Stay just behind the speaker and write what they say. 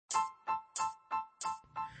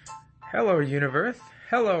Hello, universe.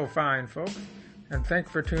 Hello, fine folks. And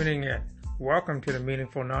thanks for tuning in. Welcome to the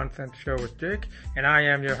Meaningful Nonsense Show with Jake, and I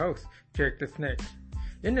am your host, Jake the Snake.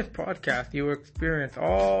 In this podcast, you will experience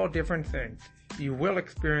all different things. You will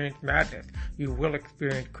experience madness. You will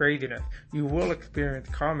experience craziness. You will experience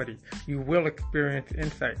comedy. You will experience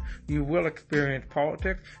insight. You will experience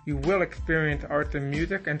politics. You will experience arts and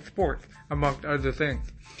music and sports, amongst other things.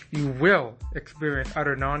 You will experience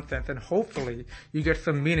utter nonsense, and hopefully you get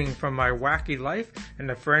some meaning from my wacky life and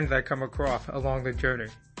the friends I come across along the journey.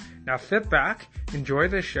 Now sit back, enjoy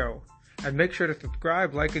this show, and make sure to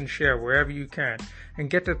subscribe, like, and share wherever you can, and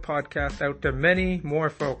get this podcast out to many more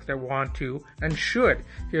folks that want to and should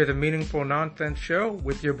hear the Meaningful Nonsense Show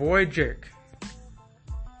with your boy Jake.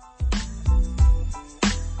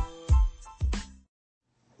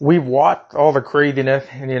 We've watched all the craziness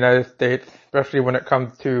in the United States, especially when it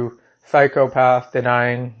comes to psychopaths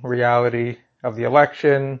denying reality of the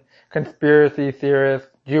election, conspiracy theorists,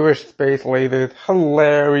 Jewish space lasers,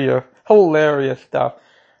 hilarious stuff.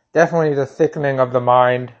 Definitely the sickening of the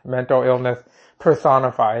mind, mental illness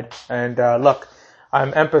personified. And look,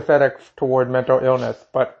 I'm empathetic toward mental illness,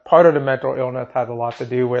 but part of the mental illness has a lot to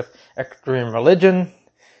do with extreme religion,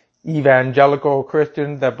 evangelical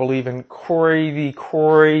Christians that believe in crazy,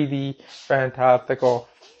 fantastical,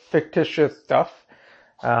 fictitious stuff.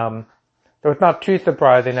 So it's not too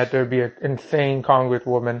surprising that there'd be an insane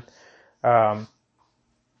congresswoman,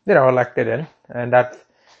 elected in, and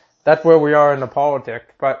that's where we are in the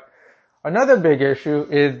politics. But another big issue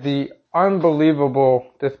is the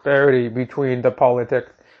unbelievable disparity between the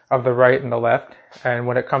politics of the right and the left, and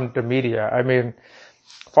when it comes to media. I mean,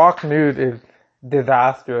 Fox News is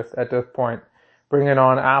disastrous at this point, bringing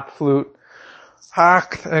on absolute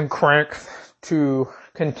hacks and cranks to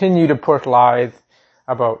continue to push lies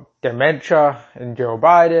about dementia and Joe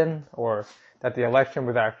Biden, or that the election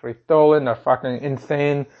was actually stolen, a fucking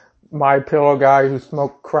insane MyPillow guy who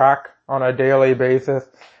smoked crack on a daily basis,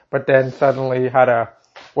 but then suddenly had a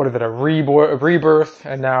rebirth,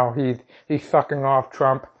 and now he's sucking off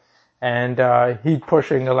Trump, and he's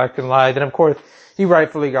pushing election lies, and of course, he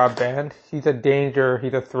rightfully got banned. He's a danger,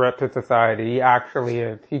 he's a threat to society, he actually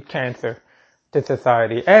is. He's cancer to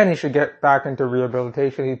society, and he should get back into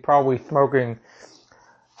rehabilitation. He's probably smoking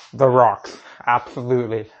the rocks,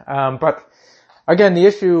 absolutely. But again, the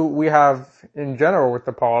issue we have in general with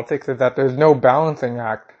the politics is that there's no balancing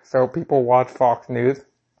act. So people watch Fox News,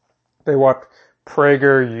 they watch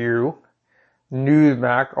PragerU,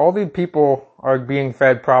 Newsmax. All these people are being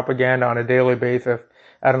fed propaganda on a daily basis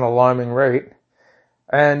at an alarming rate.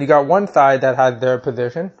 And you got one side that has their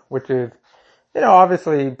position, which is,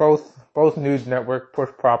 obviously both news networks push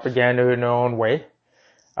propaganda in their own way.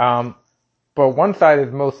 But one side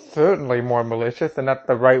is most certainly more malicious, and that's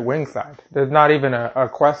the right-wing side. There's not even a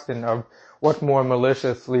question of what's more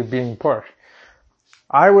maliciously being pushed.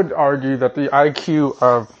 I would argue that the IQ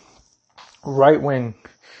of right-wing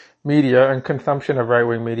media and consumption of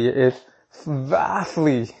right-wing media is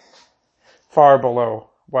vastly far below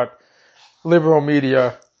what liberal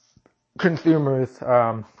media consumers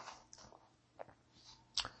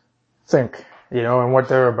think, and what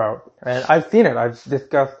they're about. And I've seen it. I've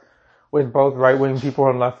discussed with both right-wing people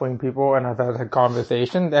and left-wing people, and I've had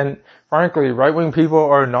conversations, and frankly, right-wing people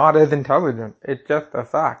are not as intelligent. It's just a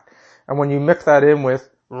fact. And when you mix that in with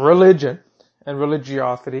religion and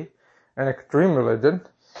religiosity and extreme religion,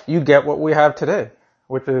 you get what we have today,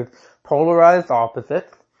 which is polarized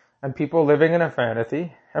opposites and people living in a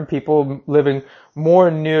fantasy and people living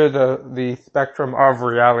more near the spectrum of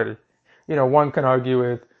reality. One can argue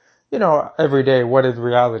with, every day, what is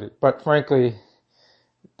reality? But frankly,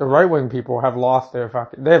 the right-wing people have lost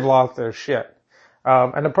they've lost their shit.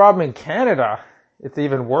 And the problem in Canada, it's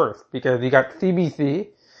even worse, because you got CBC,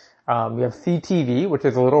 you have CTV, which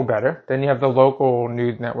is a little better, then you have the local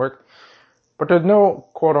news network, but there's no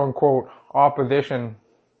quote-unquote opposition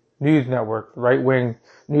news network, right-wing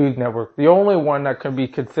news network. The only one that can be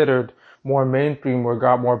considered more mainstream or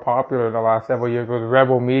got more popular in the last several years was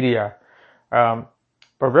Rebel Media. But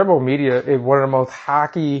Rebel Media is one of the most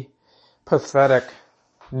hacky, pathetic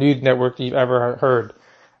news networks you've ever heard.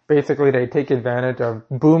 Basically, they take advantage of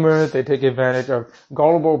boomers, they take advantage of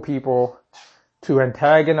gullible people to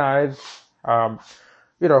antagonize,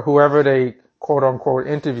 whoever they quote unquote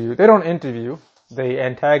interview. They don't interview, they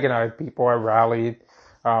antagonize people at rallies,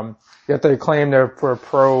 yet they claim they're for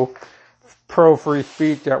pro free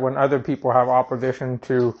speech, yet when other people have opposition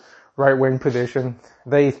to right-wing positions,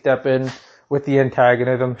 they step in with the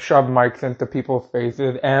antagonism, shove mics into people's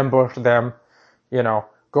faces, ambush them,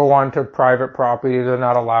 go on to private property they're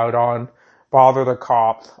not allowed on, bother the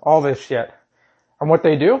cops, all this shit. And what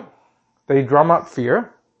they do? they drum up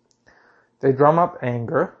fear, they drum up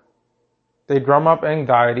anger, they drum up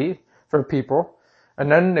anxiety for people, and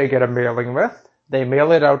then they get a mailing list, they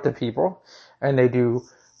mail it out to people, and they do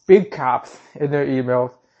big caps in their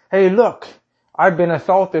emails. Hey, look, I've been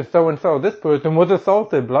assaulted, so-and-so, this person was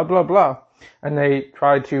assaulted, blah, blah, blah. And they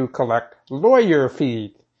try to collect lawyer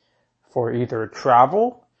fees for either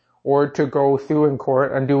travel or to go sue in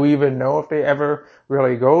court. And do we even know if they ever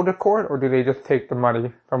really go to court, or do they just take the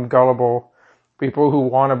money from gullible people who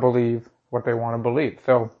want to believe what they want to believe?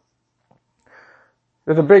 So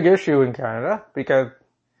there's a big issue in Canada because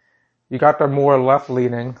you got the more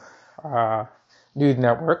left-leaning news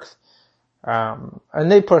networks,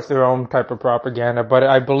 and they push their own type of propaganda, but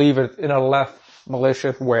I believe it's in a less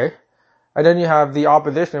malicious way. And then you have the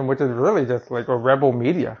opposition, which is really just like a rebel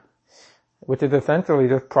media, which is essentially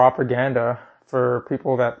just propaganda for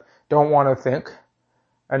people that don't want to think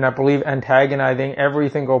and that believe antagonizing every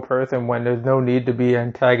single person when there's no need to be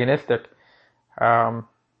antagonistic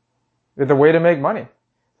is a way to make money.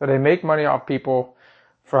 So they make money off people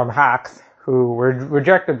from hacks who were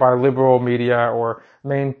rejected by liberal media or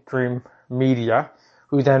mainstream media,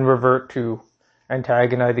 who then revert to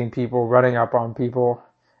antagonizing people, running up on people,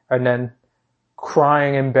 and then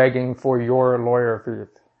crying and begging for your lawyer fees.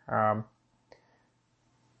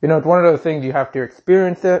 It's one of those things you have to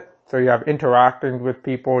experience it. So you have interacting with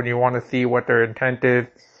people and you want to see what their intent is.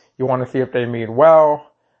 You want to see if they mean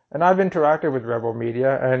well. And I've interacted with rebel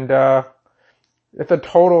media, and it's a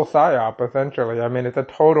total psyop, essentially. I mean, it's a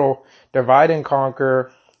total divide and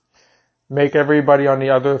conquer, make everybody on the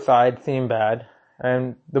other side seem bad.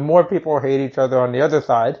 And the more people hate each other on the other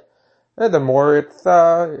side, the more it's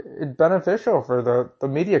beneficial for the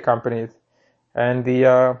media companies and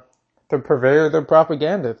the purveyors of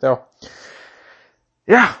propaganda. So,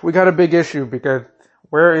 yeah, we got a big issue because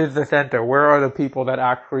where is the center? Where are the people that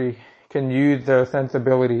actually can use their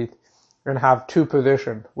sensibilities and have two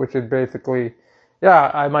positions, which is basically,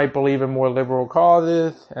 yeah, I might believe in more liberal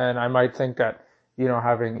causes, and I might think that,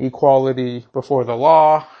 having equality before the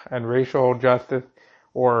law and racial justice,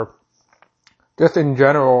 or just in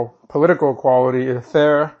general, political equality is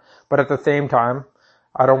fair, but at the same time,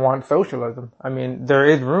 I don't want socialism. I mean, there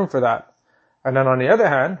is room for that. And then on the other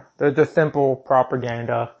hand, there's just simple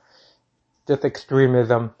propaganda, just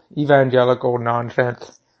extremism, evangelical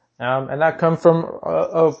nonsense. And that comes from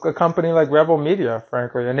a company like Rebel Media,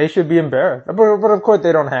 frankly, and they should be embarrassed. But of course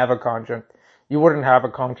they don't have a conscience. You wouldn't have a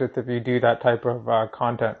conscience if you do that type of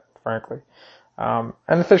content, frankly. And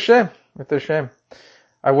it's a shame. It's a shame.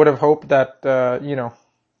 I would have hoped that,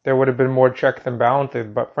 there would have been more checks and balances,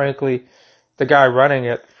 but frankly, the guy running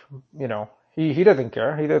it, he doesn't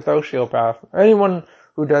care. He's a sociopath. Anyone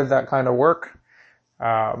who does that kind of work,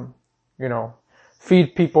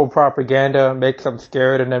 feed people propaganda, makes them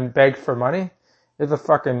scared, and then begs for money, is a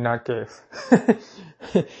fucking nutcase.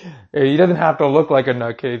 He doesn't have to look like a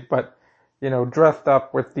nutcase, but, dressed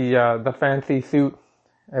up with the fancy suit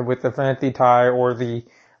and with the fancy tie or the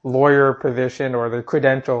lawyer position or the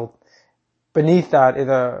credentials, beneath that is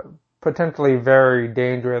a potentially very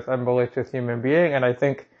dangerous and malicious human being. And I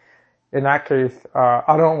think in that case,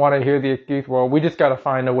 I don't want to hear the excuse, well, we just got to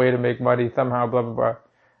find a way to make money somehow, blah, blah, blah.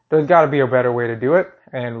 There's got to be a better way to do it.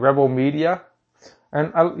 And Rebel Media,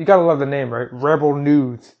 and you got to love the name, right? Rebel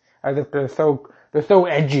News, as if they're so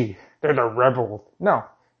edgy. They're the rebels. No.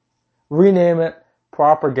 Rename it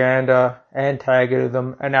propaganda,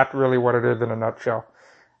 antagonism, and that's really what it is in a nutshell.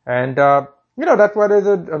 And, that's why there's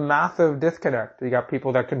a massive disconnect. You got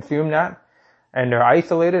people that consume that, and they're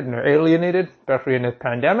isolated and they're alienated, especially in this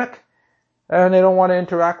pandemic, and they don't want to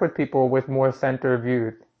interact with people with more center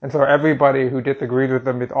views. And so everybody who disagrees with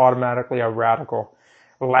them is automatically a radical,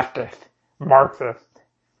 leftist, Marxist,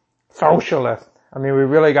 socialist. I mean, we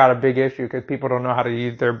really got a big issue because people don't know how to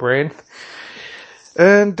use their brains.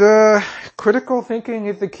 And critical thinking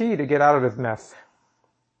is the key to get out of this mess.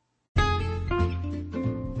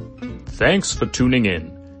 Thanks for tuning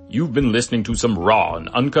in. You've been listening to some raw and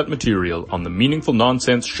uncut material on the Meaningful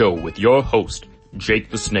Nonsense Show with your host,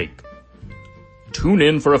 Jake the Snake. Tune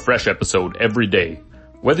in for a fresh episode every day.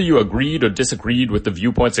 Whether you agreed or disagreed with the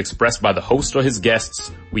viewpoints expressed by the host or his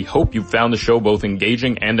guests, we hope you found the show both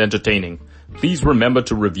engaging and entertaining. Please remember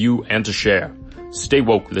to review and to share. Stay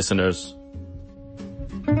woke, listeners.